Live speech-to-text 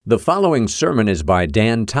The following sermon is by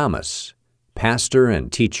Dan Thomas, pastor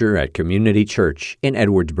and teacher at Community Church in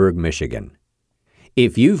Edwardsburg, Michigan.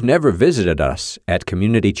 If you've never visited us at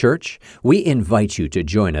Community Church, we invite you to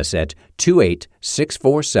join us at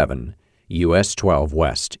 28647 US 12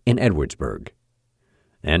 West in Edwardsburg.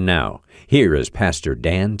 And now, here is Pastor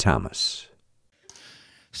Dan Thomas.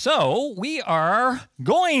 So, we are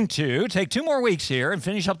going to take 2 more weeks here and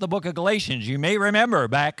finish up the book of Galatians. You may remember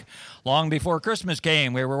back long before Christmas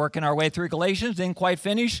came, we were working our way through Galatians, didn't quite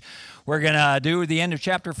finish. We're going to do the end of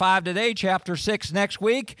chapter 5 today, chapter 6 next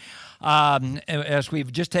week, as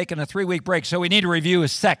we've just taken a 3-week break. So we need to review a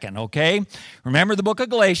second, okay? Remember the book of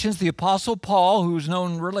Galatians, the Apostle Paul, who's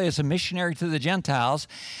known really as a missionary to the Gentiles,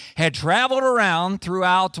 had traveled around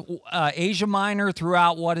throughout Asia Minor,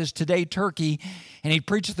 throughout what is today Turkey, and he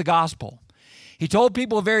preached the gospel. He told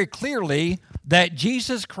people very clearly that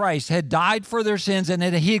Jesus Christ had died for their sins and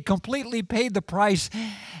that he had completely paid the price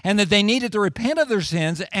and that they needed to repent of their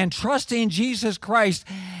sins and trust in Jesus Christ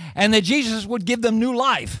and that Jesus would give them new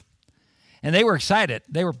life. And they were excited.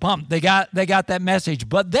 They were pumped. They got that message.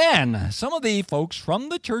 But then some of the folks from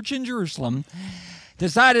the church in Jerusalem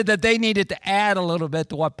decided that they needed to add a little bit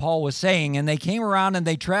to what Paul was saying. And they came around and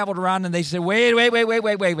they traveled around and they said,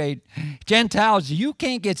 wait. Gentiles, you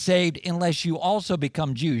can't get saved unless you also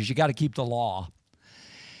become Jews. You got to keep the law.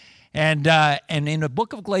 And in the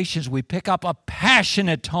book of Galatians, we pick up a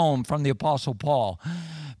passionate tone from the Apostle Paul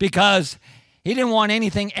because he didn't want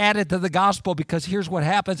anything added to the gospel, because here's what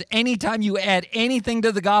happens. Anytime you add anything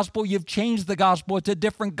to the gospel, you've changed the gospel. It's a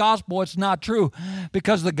different gospel. It's not true,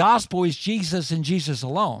 because the gospel is Jesus and Jesus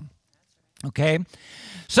alone. Okay?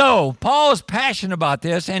 So Paul is passionate about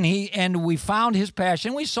this, and we found his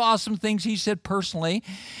passion. We saw some things he said personally,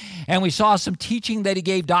 and we saw some teaching that he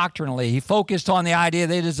gave doctrinally. He focused on the idea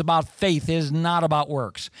that it is about faith, it is not about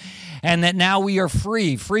works, and that now we are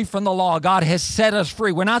free from the law. God has set us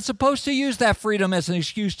free. We're not supposed to use that freedom as an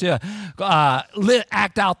excuse to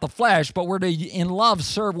act out the flesh, but we're to, in love,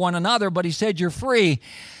 serve one another. But he said, you're free.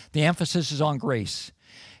 The emphasis is on grace,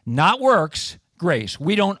 not works. Grace.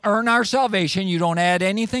 We don't earn our salvation. You don't add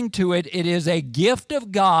anything to it. It is a gift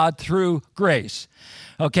of God through grace.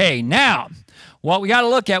 Okay, now, what we got to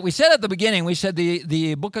look at, we said at the beginning, we said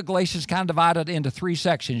the book of Galatians is kind of divided into 3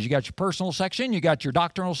 sections. You got your personal section, you got your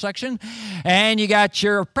doctrinal section, and you got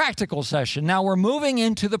your practical section. Now we're moving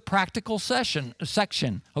into the practical section,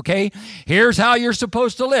 okay? Here's how you're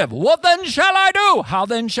supposed to live. What then shall I do? How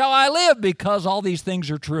then shall I live? Because all these things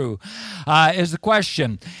are true, is the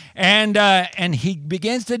question. And he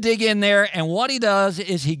begins to dig in there, and what he does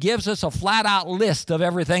is he gives us a flat-out list of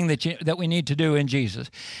everything that we need to do in Jesus.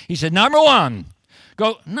 He said, number 1,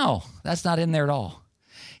 no, that's not in there at all.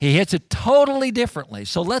 He hits it totally differently.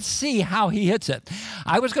 So let's see how he hits it.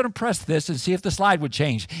 I was going to press this and see if the slide would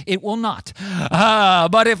change. It will not.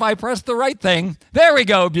 But if I press the right thing, there we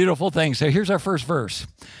go, beautiful thing. So here's our first verse.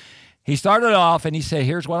 He started off and he said,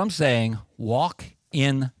 here's what I'm saying, walk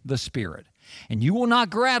in the Spirit, and you will not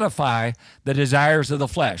gratify the desires of the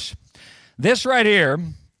flesh. This right here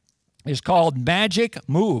is called magic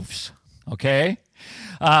moves, okay?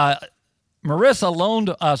 Marissa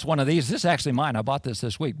loaned us one of these. This is actually mine. I bought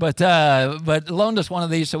this week. But loaned us one of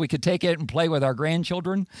these so we could take it and play with our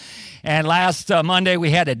grandchildren. And last Monday, we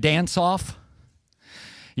had a dance-off.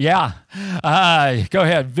 Yeah. Go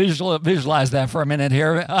ahead. Visualize that for a minute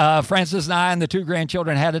here. Francis and I and the 2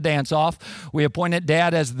 grandchildren had a dance-off. We appointed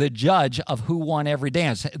Dad as the judge of who won every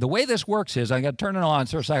dance. The way this works is, I got to turn it on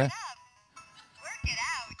for a second. Work it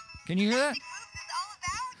out. Can you hear that?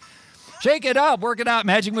 Shake it up. Work it out.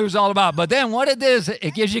 Magic Moves all about. But then what it is,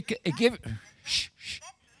 it gives you, shh.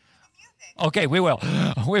 Okay, we will.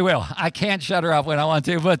 I can't shut her up when I want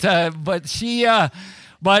to, but she,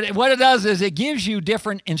 but what it does is it gives you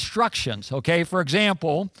different instructions. Okay, for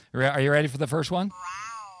example, are you ready for the first one?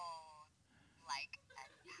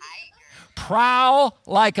 Prowl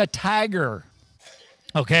like a tiger.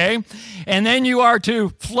 Okay, and then you are to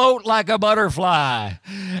float like a butterfly,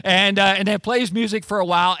 and it plays music for a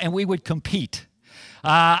while, and we would compete.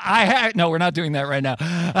 No, we're not doing that right now.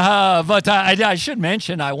 But I should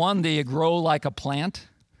mention I won the grow like a plant.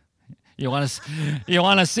 You want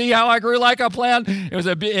to see how I grew like a plant? It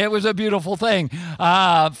was a beautiful thing.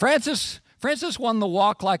 Frances won the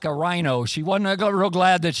walk like a rhino. She wasn't real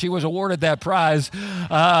glad that she was awarded that prize.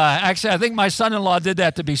 Actually, I think my son-in-law did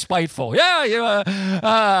that to be spiteful.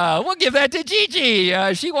 Yeah, we'll give that to Gigi.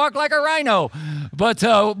 She walked like a rhino. But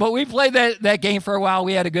we played that game for a while.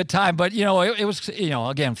 We had a good time. But, it was,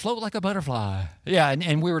 again, float like a butterfly. Yeah,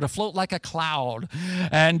 and we were to float like a cloud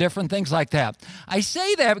and different things like that. I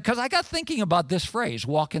say that because I got thinking about this phrase,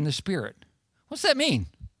 walk in the Spirit. What's that mean?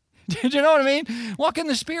 Did you know what I mean? Walk in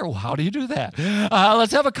the Spirit. Well, how do you do that?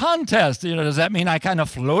 Let's have a contest. Does that mean I kind of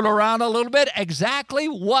float around a little bit? Exactly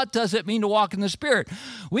what does it mean to walk in the Spirit?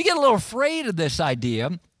 We get a little afraid of this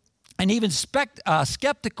idea and even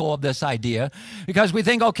skeptical of this idea because we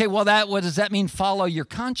think, okay, well, what does that mean, follow your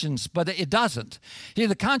conscience? But it doesn't. See,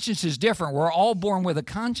 the conscience is different. We're all born with a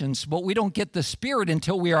conscience, but we don't get the Spirit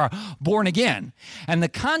until we are born again. And the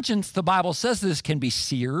conscience, the Bible says this, can be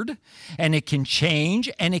seared, and it can change,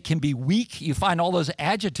 and it can be weak. You find all those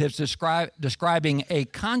adjectives describing a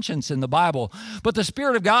conscience in the Bible, but the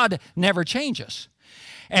Spirit of God never changes.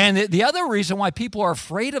 And the other reason why people are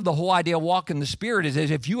afraid of the whole idea of walking the Spirit is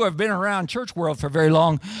if you have been around church world for very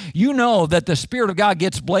long, you know that the Spirit of God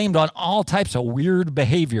gets blamed on all types of weird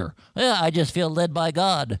behavior. Well, I just feel led by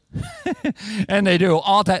God. And they do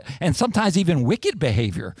all that, and sometimes even wicked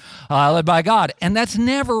behavior led by God. And that's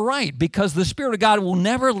never right because the Spirit of God will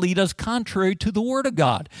never lead us contrary to the Word of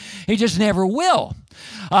God. He just never will.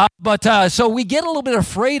 So we get a little bit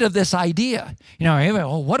afraid of this idea.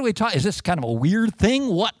 What do we talk? Is this kind of a weird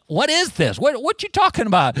thing? What is this? What you talking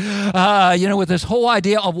about? With this whole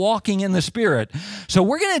idea of walking in the Spirit. So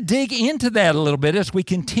we're going to dig into that a little bit as we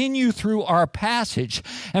continue through our passage.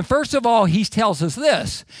 And first of all, he tells us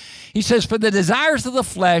this. He says, "For the desires of the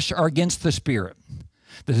flesh are against the Spirit."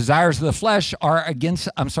 The desires of the flesh are against,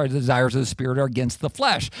 the desires of the Spirit are against the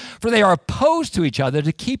flesh. For they are opposed to each other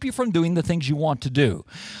to keep you from doing the things you want to do.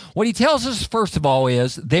 What he tells us, first of all,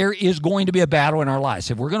 is there is going to be a battle in our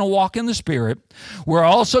lives. If we're going to walk in the Spirit, we're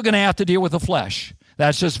also going to have to deal with the flesh.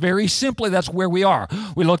 That's just very simply, that's where we are.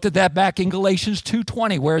 We looked at that back in Galatians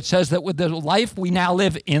 2:20, where it says that with the life we now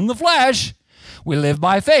live in the flesh, we live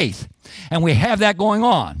by faith. And we have that going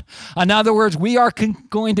on. In other words, we are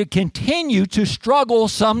going to continue to struggle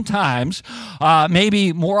sometimes,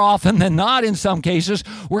 maybe more often than not in some cases.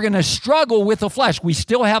 We're going to struggle with the flesh. We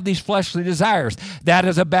still have these fleshly desires. That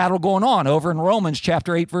is a battle going on over in Romans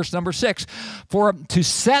chapter 8, verse number 6. For to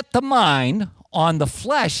set the mind on the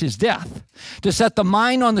flesh is death. To set the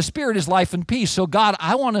mind on the Spirit is life and peace. So God,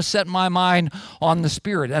 I want to set my mind on the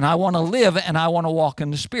Spirit, and I want to live, and I want to walk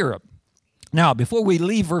in the Spirit. Now, before we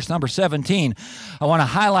leave verse number 17, I want to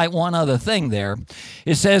highlight one other thing there.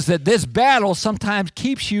 It says that this battle sometimes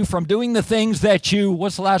keeps you from doing the things that you,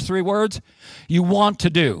 what's the last three words? You want to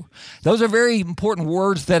do. Those are very important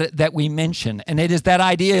words that we mention. And it is that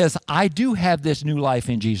idea is, I do have this new life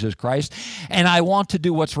in Jesus Christ, and I want to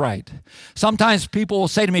do what's right. Sometimes people will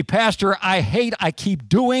say to me, Pastor, I keep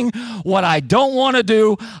doing what I don't want to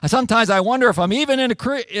do. Sometimes I wonder if I'm even in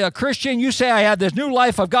a Christian. You say I have this new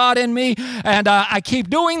life of God in me, and I keep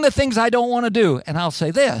doing the things I don't want to do. And I'll say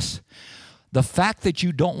this, the fact that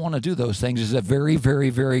you don't want to do those things is a very, very,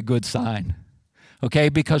 very good sign. Okay,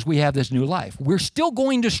 because we have this new life. We're still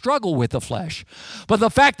going to struggle with the flesh. But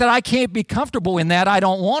the fact that I can't be comfortable in that, I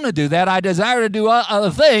don't want to do that, I desire to do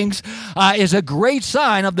other things, is a great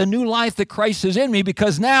sign of the new life that Christ is in me,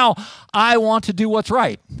 because now I want to do what's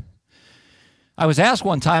right. I was asked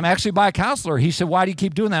one time, actually by a counselor, he said, why do you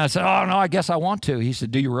keep doing that? I said, oh, no, I guess I want to. He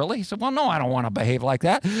said, do you really? He said, well, no, I don't want to behave like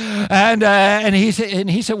that. And he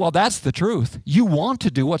said, well, that's the truth. You want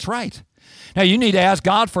to do what's right. Now, you need to ask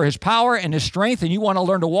God for His power and His strength, and you want to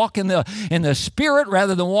learn to walk in the Spirit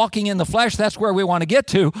rather than walking in the flesh. That's where we want to get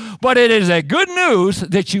to. But it is a good news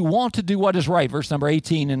that you want to do what is right, verse number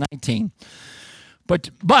 18 and 19.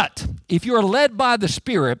 But if you are led by the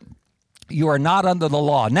Spirit, you are not under the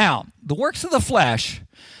law. Now, the works of the flesh,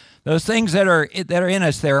 those things that are in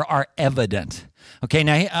us there, are evident. Okay,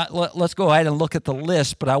 now let's go ahead and look at the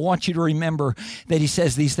list, but I want you to remember that he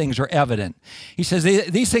says these things are evident. He says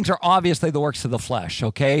these things are obviously the works of the flesh,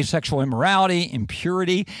 okay? Sexual immorality,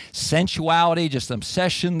 impurity, sensuality, just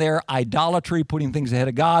obsession there, idolatry, putting things ahead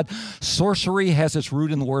of God. Sorcery has its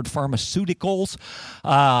root in the word pharmaceuticals.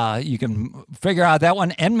 You can figure out that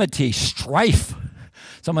one. Enmity, strife.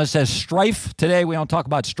 Someone says strife. Today we don't talk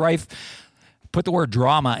about strife. Put the word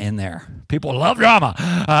drama in there. People love drama.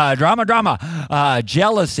 Drama.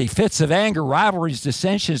 Jealousy, fits of anger, rivalries,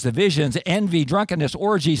 dissensions, divisions, envy, drunkenness,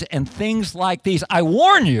 orgies, and things like these. I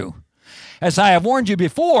warn you, as I have warned you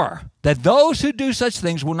before, that those who do such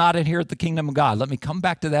things will not inherit the kingdom of God. Let me come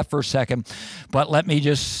back to that for a second, but let me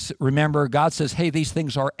just remember, God says, hey, these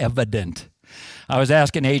things are evident. I was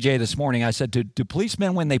asking AJ this morning, I said, do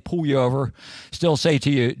policemen, when they pull you over, still say to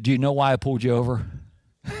you, do you know why I pulled you over?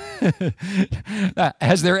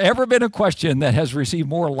 Has there ever been a question that has received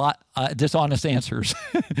more dishonest answers?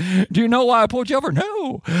 Do you know why I pulled you over?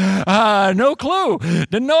 No. No clue.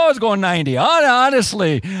 Didn't know I was going 90.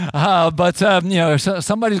 Honestly. But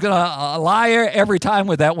somebody's going to lie every time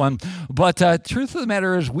with that one. But truth of the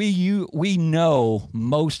matter is we know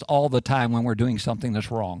most all the time when we're doing something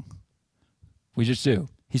that's wrong. We just do.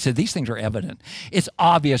 He said, these things are evident. It's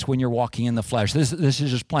obvious when you're walking in the flesh. This is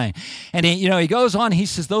just plain. And he goes on, he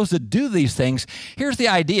says, those that do these things, here's the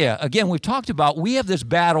idea. Again, we've talked about, we have this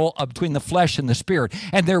battle between the flesh and the spirit.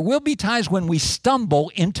 And there will be times when we stumble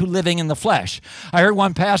into living in the flesh. I heard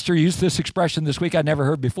one pastor use this expression this week I'd never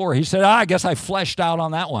heard before. He said, I guess I fleshed out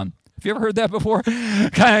on that one. Have you ever heard that before?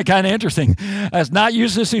 Kind of interesting. That's not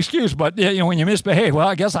use this excuse, but when you misbehave, well,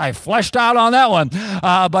 I guess I fleshed out on that one.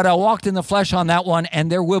 But I walked in the flesh on that one,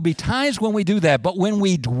 and there will be times when we do that. But when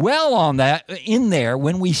we dwell on that in there,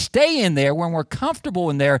 when we stay in there, when we're comfortable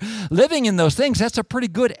in there, living in those things, that's a pretty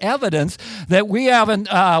good evidence that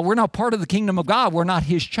we're not part of the kingdom of God. We're not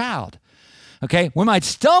his child. Okay, we might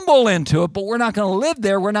stumble into it, but we're not going to live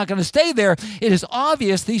there. We're not going to stay there. It is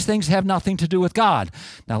obvious these things have nothing to do with God.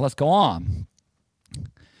 Now let's go on.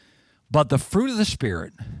 But the fruit of the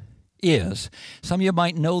Spirit is, some of you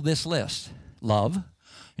might know this list: love,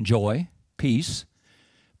 joy, peace,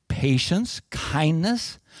 patience,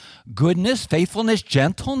 kindness, goodness, faithfulness,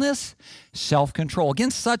 gentleness, self-control.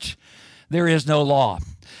 Against such there is no law.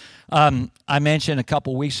 I mentioned a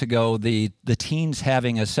couple weeks ago the teens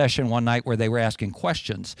having a session one night where they were asking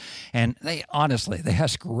questions, and they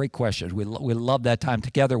ask great questions. We love that time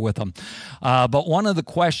together with them. But one of the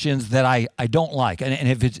questions that I don't like, and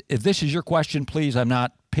if this is your question, please, I'm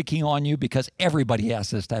not picking on you because everybody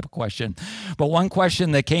asks this type of question. But one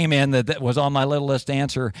question that came in that was on my little list to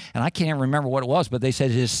answer, and I can't even remember what it was, but they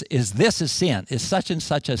said, is this a sin? Is such and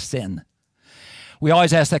such a sin? We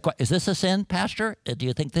always ask that question, is this a sin, Pastor? Do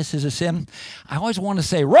you think this is a sin? I always want to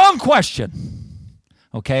say, wrong question.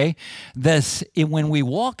 Okay? When we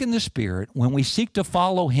walk in the Spirit, when we seek to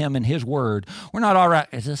follow him and his word, we're not all right,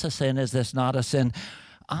 is this a sin? Is this not a sin?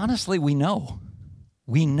 Honestly, we know.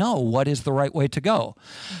 We know what is the right way to go.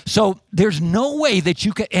 So there's no way that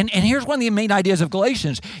you can, and here's one of the main ideas of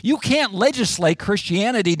Galatians. You can't legislate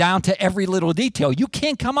Christianity down to every little detail. You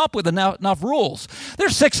can't come up with enough rules.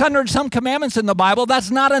 There's 600 some commandments in the Bible.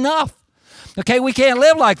 That's not enough. Okay, we can't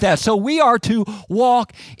live like that. So we are to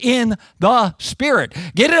walk in the Spirit.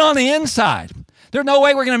 Get it on the inside. There's no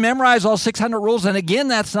way we're going to memorize all 600 rules. And again,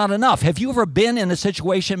 that's not enough. Have you ever been in a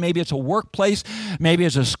situation, maybe it's a workplace, maybe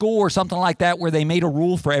it's a school or something like that, where they made a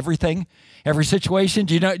rule for everything? Every situation?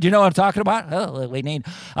 Do you know what I'm talking about? Oh, we need,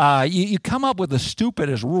 you come up with the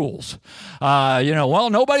stupidest rules. Well,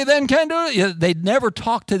 nobody then can do it. They never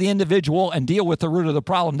talk to the individual and deal with the root of the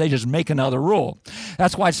problem. They just make another rule.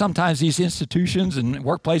 That's why sometimes these institutions and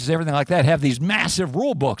workplaces, everything like that, have these massive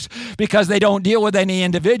rule books, because they don't deal with any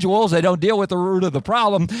individuals. They don't deal with the root of the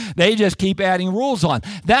problem. They just keep adding rules on.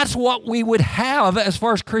 That's what we would have as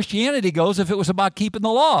far as Christianity goes if it was about keeping the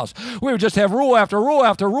laws. We would just have rule after rule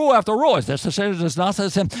after rule after rule. Is this a sin? Is this not a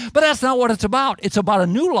sin? But that's not what it's about. It's about a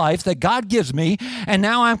new life that God gives me, and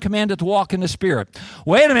now I'm commanded to walk in the Spirit.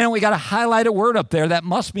 Wait a minute, we got a highlighted word up there. That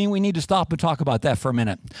must mean we need to stop and talk about that for a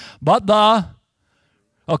minute.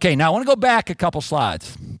 Okay, now I want to go back a couple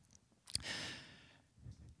slides.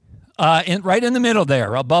 Right in the middle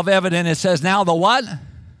there, above evident, it says, now the what?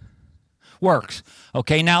 Works.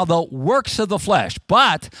 Okay, now the works of the flesh.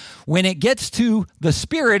 But when it gets to the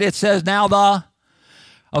Spirit, it says, now the...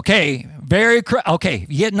 Okay,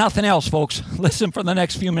 you get nothing else, folks. Listen for the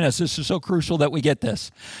next few minutes. This is so crucial that we get this.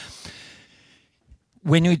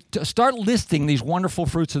 When you start listing these wonderful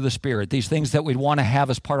fruits of the Spirit, these things that we'd want to have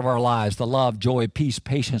as part of our lives, the love, joy, peace,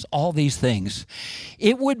 patience, all these things,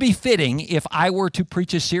 it would be fitting if I were to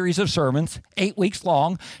preach a series of sermons, 8 weeks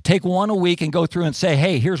long, take one a week and go through and say,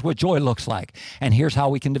 hey, here's what joy looks like, and here's how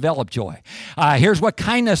we can develop joy. Here's what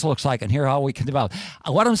kindness looks like, and here's how we can develop.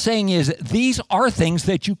 What I'm saying is these are things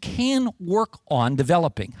that you can work on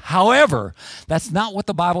developing. However, that's not what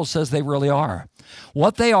the Bible says they really are.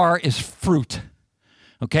 What they are is fruit.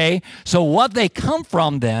 Okay, so what they come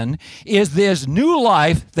from then is this new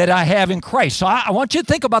life that I have in Christ. So I want you to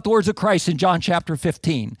think about the words of Christ in John chapter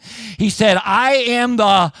 15. He said, I am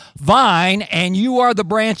the vine and you are the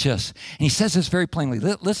branches. And he says this very plainly.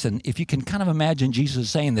 Listen, if you can kind of imagine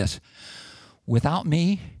Jesus saying this, without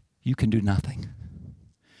me, you can do nothing.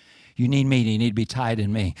 You need me. You need to be tied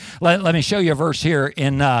in me. Let me show you a verse here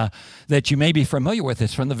in that you may be familiar with.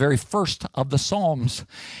 It's from the very first of the Psalms.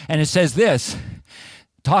 And it says this,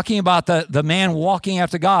 talking about the man walking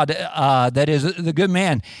after God, that is the good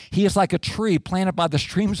man. He is like a tree planted by the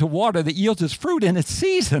streams of water that yields its fruit in its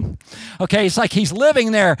season. Okay, it's like he's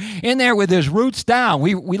living in there with his roots down.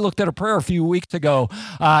 We looked at a prayer a few weeks ago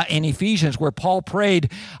in Ephesians where Paul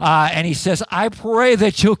prayed, and he says, I pray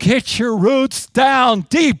that you'll get your roots down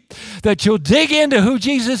deep, that you'll dig into who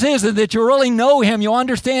Jesus is, and that you'll really know him, you'll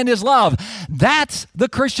understand his love. That's the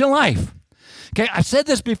Christian life. Okay, I've said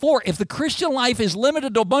this before. If the Christian life is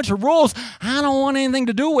limited to a bunch of rules, I don't want anything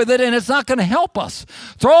to do with it, and it's not going to help us.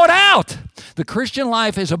 Throw it out. The Christian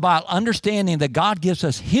life is about understanding that God gives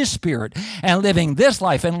us his Spirit and living this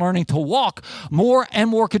life and learning to walk more and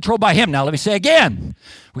more controlled by him. Now, let me say again,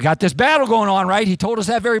 we got this battle going on, right? He told us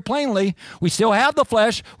that very plainly. We still have the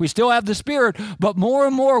flesh. We still have the Spirit. But more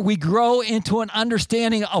and more, we grow into an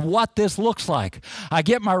understanding of what this looks like. I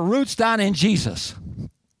get my roots down in Jesus.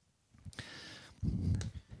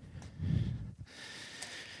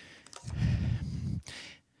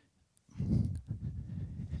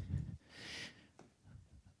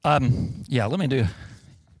 Let me do.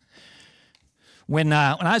 When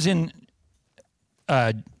I was in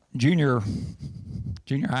junior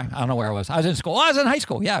high, I don't know where I was. I was in school. I was in high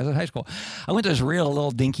school. Yeah, I was in high school. I went to this real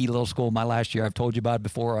little dinky little school my last year. I've told you about it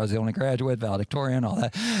before. I was the only graduate, valedictorian, all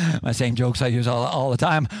that. My same jokes I use all the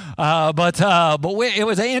time. But it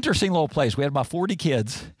was an interesting little place. We had about 40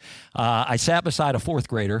 kids. I sat beside a fourth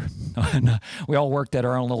grader. We all worked at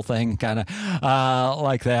our own little thing, kind of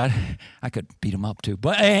like that. I could beat him up too.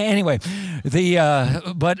 But anyway,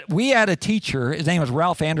 but we had a teacher. His name was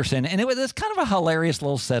Ralph Anderson, and it was kind of a hilarious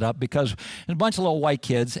little setup because a bunch of little white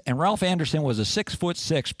kids, and Ralph Anderson was a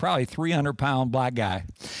 6'6", probably 300-pound black guy.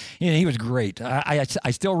 He was great. I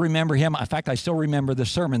still remember him. In fact, I still remember the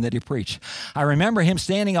sermon that he preached. I remember him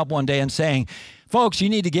standing up one day and saying, folks, you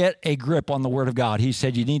need to get a grip on the Word of God. He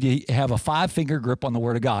said you need to have a 5-finger grip on the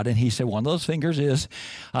Word of God. And he said one of those fingers is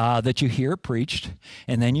that you hear it preached,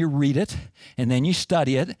 and then you read it, and then you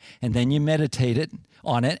study it, and then you meditate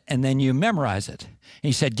on it, and then you memorize it. And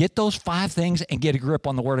he said, get those 5 things and get a grip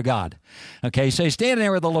on the Word of God. Okay, so he's standing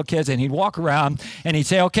there with the little kids, and he'd walk around, and he'd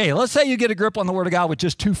say, okay, let's say you get a grip on the Word of God with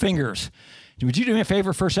just 2 fingers. Would you do me a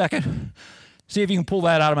favor for a second? See if you can pull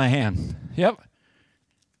that out of my hand. Yep.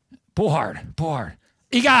 Pull hard.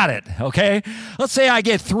 You got it, okay? Let's say I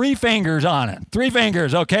get 3 fingers on it. 3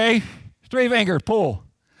 fingers, okay? 3 fingers, pull.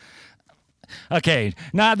 Okay,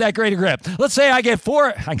 not that great a grip. Let's say I get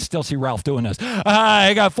 4. I can still see Ralph doing this.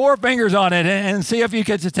 I got 4 fingers on it, and see if you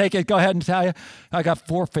could just take it. Go ahead and tell you. I got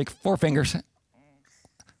 4 fingers.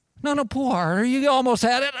 No, pull harder. You almost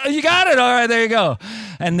had it. You got it. All right, there you go.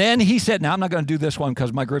 And then he said, now I'm not going to do this one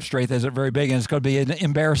because my grip strength isn't very big and it's going to be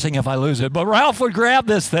embarrassing if I lose it. But Ralph would grab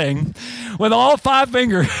this thing with all 5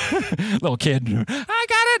 fingers. Little kid, I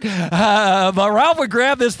got it. But Ralph would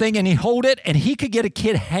grab this thing and he'd hold it, and he could get a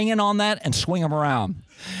kid hanging on that and swing him around.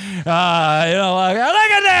 Like, look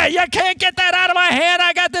at that. You can't get that out of my hand.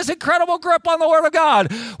 I got this incredible grip on the Word of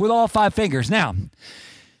God with all 5 fingers. Now,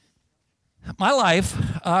 my life,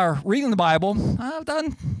 reading the Bible,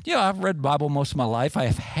 I've read the Bible most of my life. I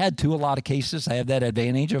have had to, a lot of cases. I have that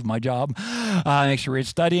advantage of my job. Make sure you're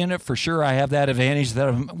studying it. For sure, I have that advantage that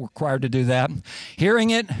I'm required to do that. Hearing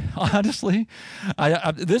it, honestly,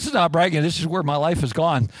 this is not bragging. This is where my life has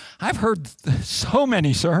gone. I've heard so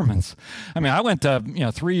many sermons. I mean, I went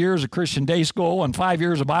to 3 years of Christian day school and 5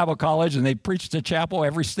 years of Bible college, and they preached at chapel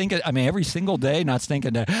every single day, not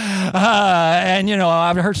stinking day. And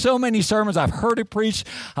I've heard so many sermons. I've heard it preached.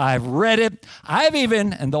 I've read it. I've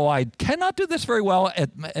even, and though I cannot do this very well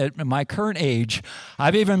at my current age,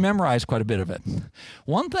 I've even memorized quite a bit of it.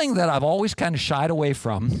 One thing that I've always kind of shied away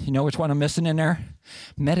from, you know which one I'm missing in there?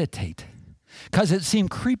 Meditate. Because it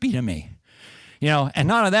seemed creepy to me. And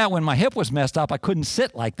none of that, when my hip was messed up, I couldn't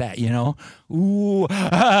sit like that, Ooh,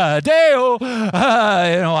 Deo.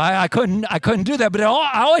 I couldn't do that. But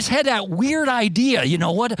I always had that weird idea,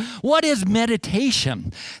 what is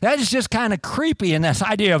meditation? That is just kind of creepy, and this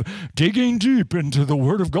idea of digging deep into the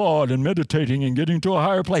Word of God and meditating and getting to a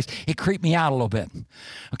higher place. It creeped me out a little bit.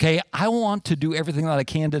 Okay, I want to do everything that I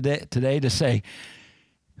can today to say,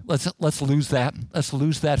 Let's lose that. Let's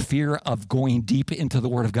lose that fear of going deep into the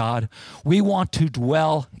Word of God. We want to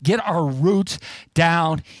get our roots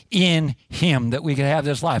down in Him, that we can have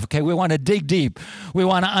this life. Okay, we want to dig deep. We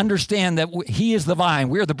want to understand that He is the vine.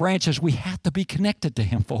 We're the branches. We have to be connected to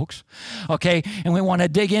Him, folks. Okay, and we want to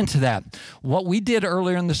dig into that. What we did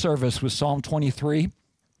earlier in the service was Psalm 23.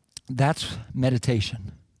 That's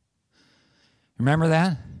meditation. Remember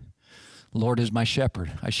that? Lord is my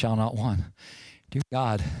shepherd. I shall not want. Dear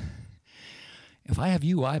God, if I have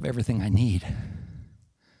you, I have everything I need.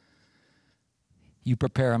 You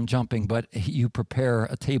prepare, I'm jumping, but you prepare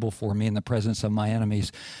a table for me in the presence of my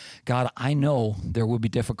enemies. God, I know there will be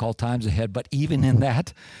difficult times ahead, but even in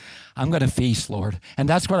that, I'm going to feast, Lord. And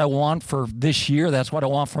that's what I want for this year. That's what I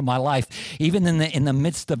want for my life. Even in the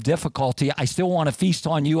midst of difficulty, I still want to feast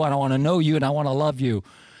on you, and I want to know you, and I want to love you.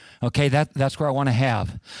 Okay, that's where I want to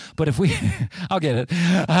have. But if we, I'll get it.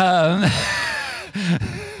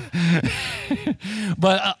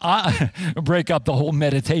 But I break up the whole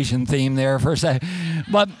meditation theme there for a second.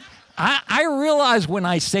 But I realize when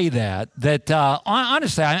I say that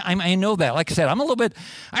honestly, I know that. Like I said, I'm a little bit,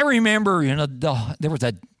 I remember, there was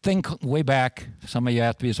a thing way back, some of you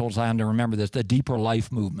have to be as old as I am to remember this, the Deeper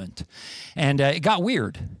Life movement. And it got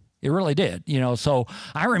weird. It really did, so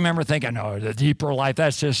I remember thinking, no, the deeper life,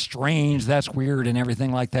 that's just strange, that's weird and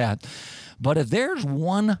everything like that. But if there's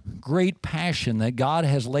one great passion that God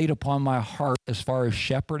has laid upon my heart as far as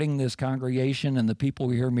shepherding this congregation and the people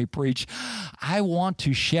who hear me preach, I want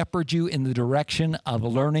to shepherd you in the direction of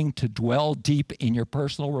learning to dwell deep in your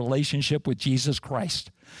personal relationship with Jesus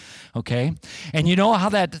Christ. Okay? And you know how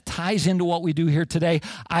that ties into what we do here today?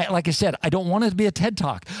 Like I said, I don't want it to be a TED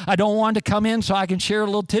Talk. I don't want to come in so I can share a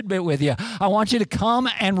little tidbit with you. I want you to come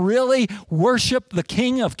and really worship the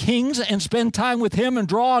King of Kings and spend time with him and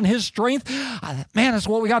draw on his strength. Man, that's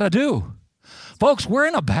what we got to do. Folks, we're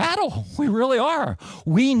in a battle. We really are.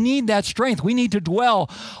 We need that strength. We need to dwell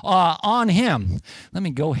on him. Let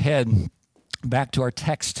me go ahead back to our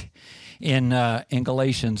text in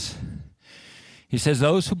Galatians. He says,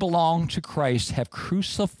 those who belong to Christ have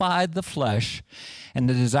crucified the flesh and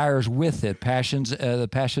the desires with it, the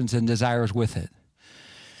passions and desires with it.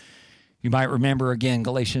 You might remember again,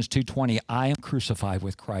 Galatians 2:20, I am crucified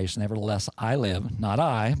with Christ. Nevertheless, I live, not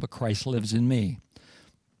I, but Christ lives in me.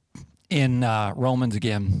 In Romans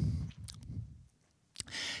again,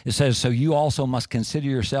 it says, so you also must consider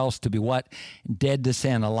yourselves to be what? Dead to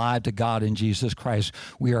sin, alive to God in Jesus Christ.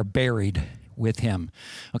 We are buried with him.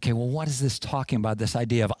 Okay, well, what is this talking about, this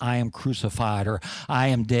idea of I am crucified or I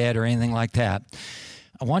am dead or anything like that?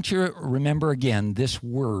 I want you to remember again this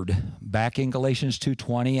word back in Galatians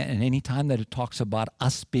 2:20, and any time that it talks about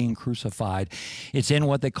us being crucified, it's in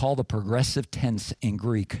what they call the progressive tense in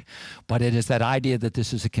Greek. But it is that idea that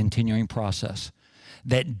this is a continuing process,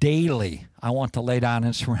 that daily I want to lay down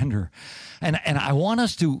and surrender. And I want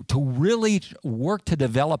us to really work to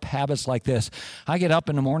develop habits like this. I get up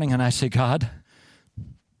in the morning and I say, God,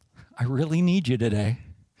 I really need you today.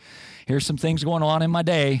 Here's some things going on in my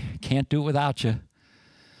day. Can't do it without you.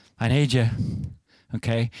 I need you.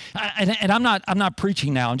 Okay? And I'm not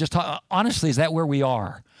preaching now. I'm just honestly, is that where we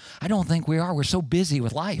are? I don't think we are. We're so busy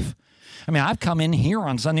with life. I mean, I've come in here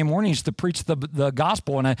on Sunday mornings to preach the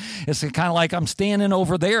gospel, and it's kind of like I'm standing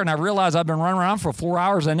over there, and I realize I've been running around for 4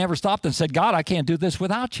 hours. I never stopped and said, God, I can't do this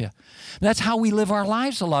without you. That's how we live our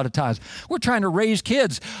lives a lot of times. We're trying to raise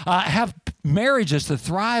kids, have marriages to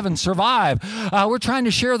thrive and survive. We're trying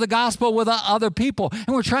to share the gospel with other people,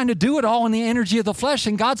 and we're trying to do it all in the energy of the flesh,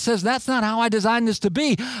 and God says, that's not how I designed this to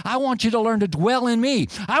be. I want you to learn to dwell in me.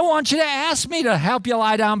 I want you to ask me to help you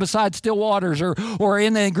lie down beside still waters or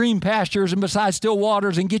in the green pastures and beside still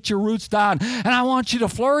waters and get your roots down. And I want you to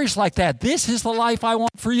flourish like that. This is the life I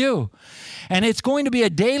want for you. And it's going to be a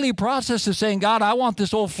daily process of saying, God, I want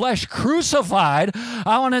this old flesh crucified.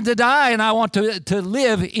 I want it to die, and I want to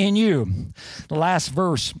live in you. The last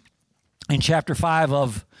verse in chapter 5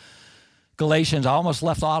 of Galatians, I almost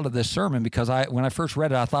left out of this sermon because when I first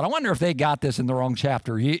read it, I thought, I wonder if they got this in the wrong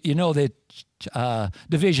chapter. You know that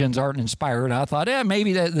divisions aren't inspired. I thought,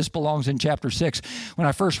 maybe this belongs in chapter 6. When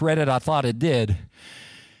I first read it, I thought it did.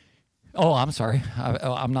 Oh, I'm sorry.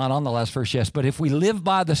 I'm not on the last verse, yes. But if we live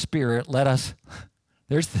by the Spirit, let us,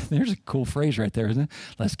 there's a cool phrase right there, isn't it?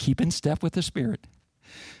 Let's keep in step with the Spirit.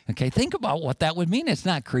 Okay, think about what that would mean. It's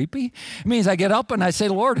not creepy. It means I get up and I say,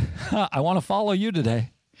 Lord, I want to follow you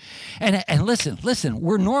today. And listen,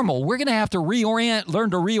 we're normal. We're going to have to learn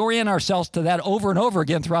to reorient ourselves to that over and over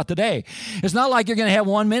again throughout the day. It's not like you're going to have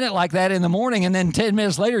 1 minute like that in the morning and then 10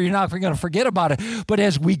 minutes later you're not going to forget about it. But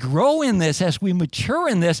as we grow in this, as we mature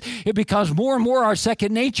in this, it becomes more and more our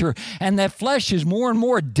second nature, and that flesh is more and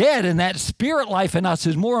more dead, and that spirit life in us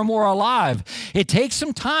is more and more alive. It takes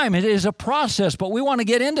some time. It is a process, but we want to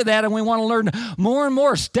get into that, and we want to learn more and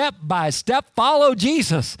more step by step, follow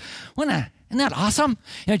Jesus. Isn't that awesome?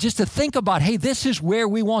 Just to think about, hey, this is where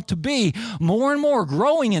we want to be, more and more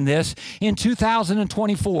growing in this in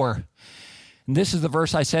 2024. And this is the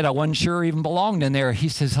verse I said I wasn't sure even belonged in there. He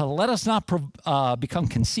says, let us not become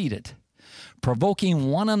conceited,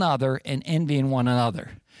 provoking one another and envying one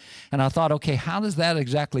another. And I thought, okay, how does that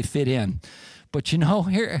exactly fit in? But you know,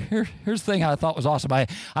 here's the thing I thought was awesome.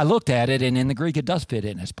 I looked at it, and in the Greek it does fit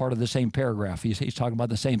in. It's part of the same paragraph. He's talking about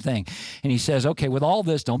the same thing. And he says, okay, with all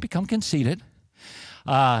this, don't become conceited.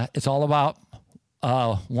 It's all about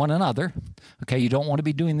one another. Okay, you don't want to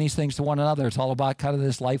be doing these things to one another. It's all about kind of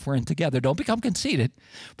this life we're in together. Don't become conceited,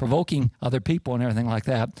 provoking other people and everything like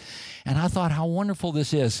that. And I thought how wonderful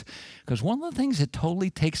this is, because one of the things it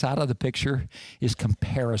totally takes out of the picture is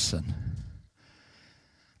comparison.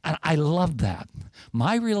 And I love that.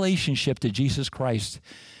 My relationship to Jesus Christ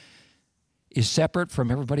is separate from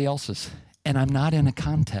everybody else's, and I'm not in a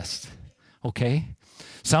contest, okay?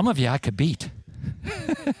 Some of you I could beat.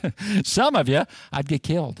 Some of you I'd get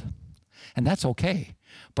killed, and that's okay.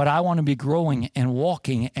 But I want to be growing and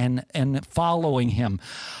walking and following him.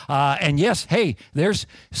 And yes, hey, there's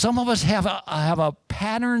some of us have a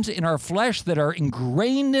patterns in our flesh that are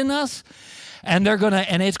ingrained in us. And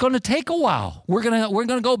it's gonna take a while. We're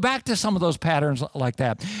gonna go back to some of those patterns like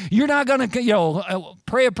that. You're not gonna,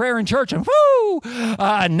 pray a prayer in church and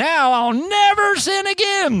now I'll never sin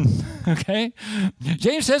again. Okay,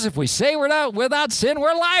 James says if we say we're not without sin,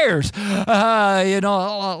 we're liars.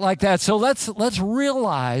 Like that. So let's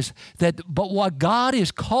realize that. But what God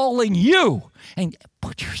is calling you, and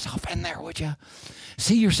put yourself in there, would you?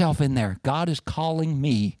 See yourself in there. God is calling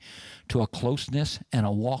me to a closeness and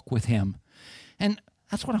a walk with him. And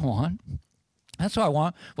that's what I want. That's what I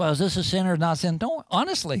want. Well, is this a sin or not sin?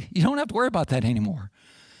 Honestly, you don't have to worry about that anymore.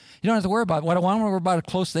 You don't have to worry about it. What I want to worry about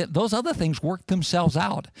is close. Those other things work themselves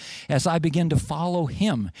out as I begin to follow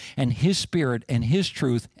him and his spirit and his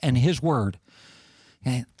truth and his word.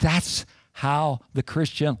 And that's how the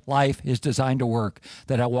Christian life is designed to work,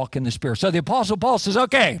 that I walk in the Spirit. So the Apostle Paul says,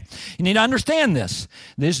 okay, you need to understand this.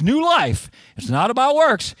 This new life, it's not about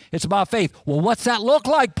works, it's about faith. Well, what's that look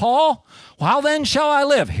like, Paul? Well, how then shall I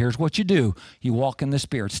live? Here's what you do. You walk in the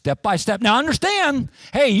Spirit, step by step. Now understand,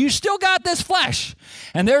 hey, you still got this flesh.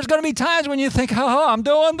 And there's going to be times when you think, I'm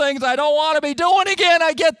doing things I don't want to be doing again.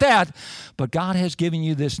 I get that. But God has given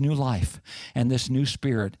you this new life and this new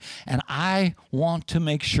spirit. And I want to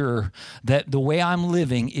make sure that the way I'm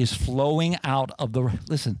living is flowing out of the,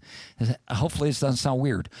 listen, hopefully this doesn't sound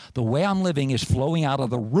weird. The way I'm living is flowing out of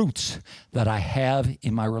the roots that I have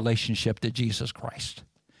in my relationship to Jesus Christ.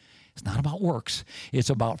 It's not about works. It's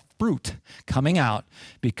about fruit coming out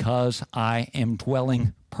because I am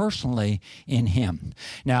dwelling personally in him.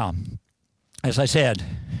 Now, as I said,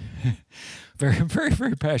 very, very,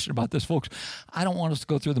 very passionate about this, folks. I don't want us to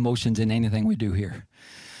go through the motions in anything we do here.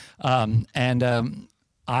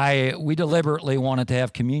 We deliberately wanted to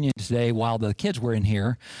have communion today while the kids were in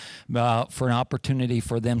here for an opportunity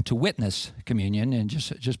for them to witness communion, and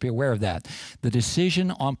just be aware of that. The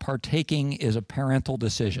decision on partaking is a parental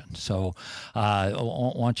decision. So I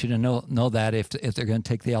want you to know that if they're going to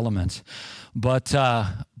take the elements. But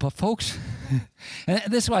folks, and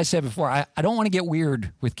this is what I said before, I don't want to get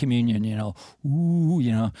weird with communion,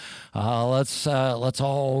 let's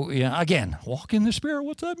all, again, walk in the Spirit,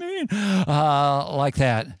 what's that mean? Like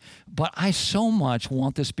that. But I so much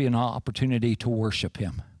want this to be an opportunity to worship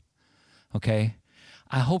him, okay?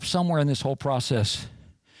 I hope somewhere in this whole process,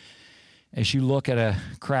 as you look at a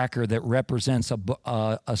cracker that represents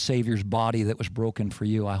a Savior's body that was broken for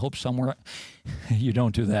you, I hope somewhere, you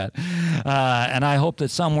don't do that. And I hope that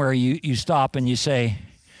somewhere you stop and you say,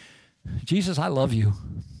 Jesus, I love you.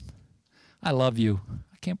 I love you.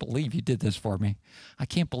 I can't believe you did this for me. I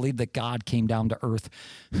can't believe that God came down to earth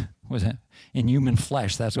was it in human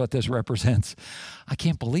flesh. That's what this represents. I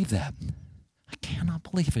can't believe that. I cannot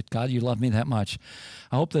believe it. God, you love me that much.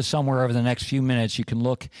 I hope that somewhere over the next few minutes you can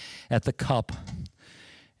look at the cup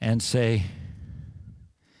and say,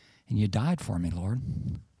 and you died for me, Lord.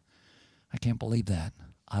 I can't believe that.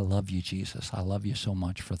 I love you, Jesus. I love you so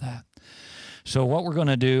much for that. So what we're going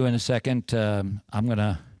to do in a second, I'm going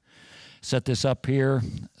to set this up here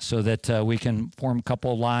so that we can form a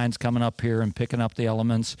couple of lines coming up here and picking up the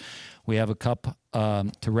elements. We have a cup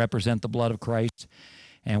to represent the blood of Christ,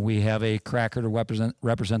 and we have a cracker to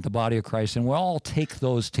represent the body of Christ. And we'll all take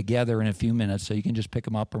those together in a few minutes, so you can just pick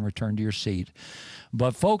them up and return to your seat.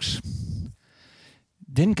 But folks,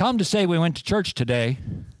 didn't come to say we went to church today,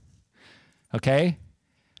 okay?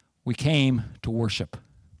 We came to worship.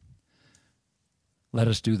 Let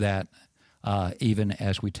us do that even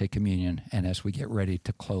as we take communion and as we get ready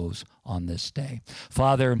to close on this day.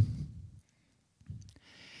 Father, I'm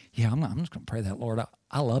just going to pray that, Lord,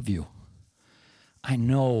 I love you. I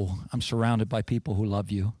know I'm surrounded by people who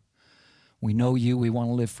love you. We know you. We want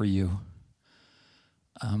to live for you.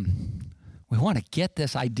 We want to get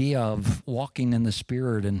this idea of walking in the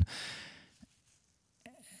Spirit and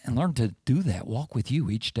learn to do that, walk with you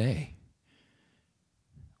each day.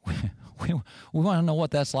 We want to know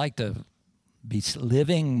what that's like to be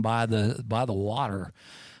living by the water.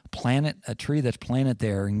 A tree that's planted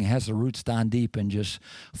there and has the roots down deep and just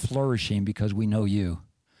flourishing because we know you.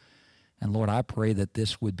 And Lord, I pray that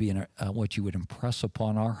this would be what you would impress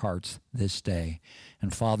upon our hearts this day.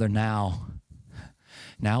 And Father, now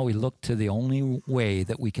we look to the only way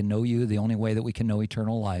that we can know you, the only way that we can know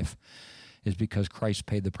eternal life is because Christ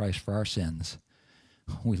paid the price for our sins.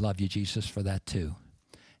 We love you, Jesus, for that too.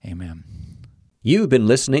 Amen. You've been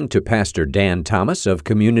listening to Pastor Dan Thomas of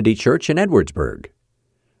Community Church in Edwardsburg.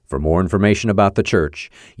 For more information about the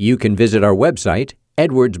church, you can visit our website,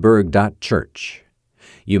 edwardsburg.church.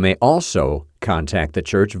 You may also contact the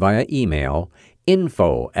church via email,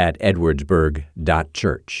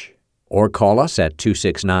 info@edwardsburg.church, or call us at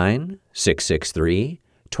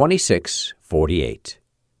 269-663-2648.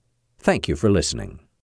 Thank you for listening.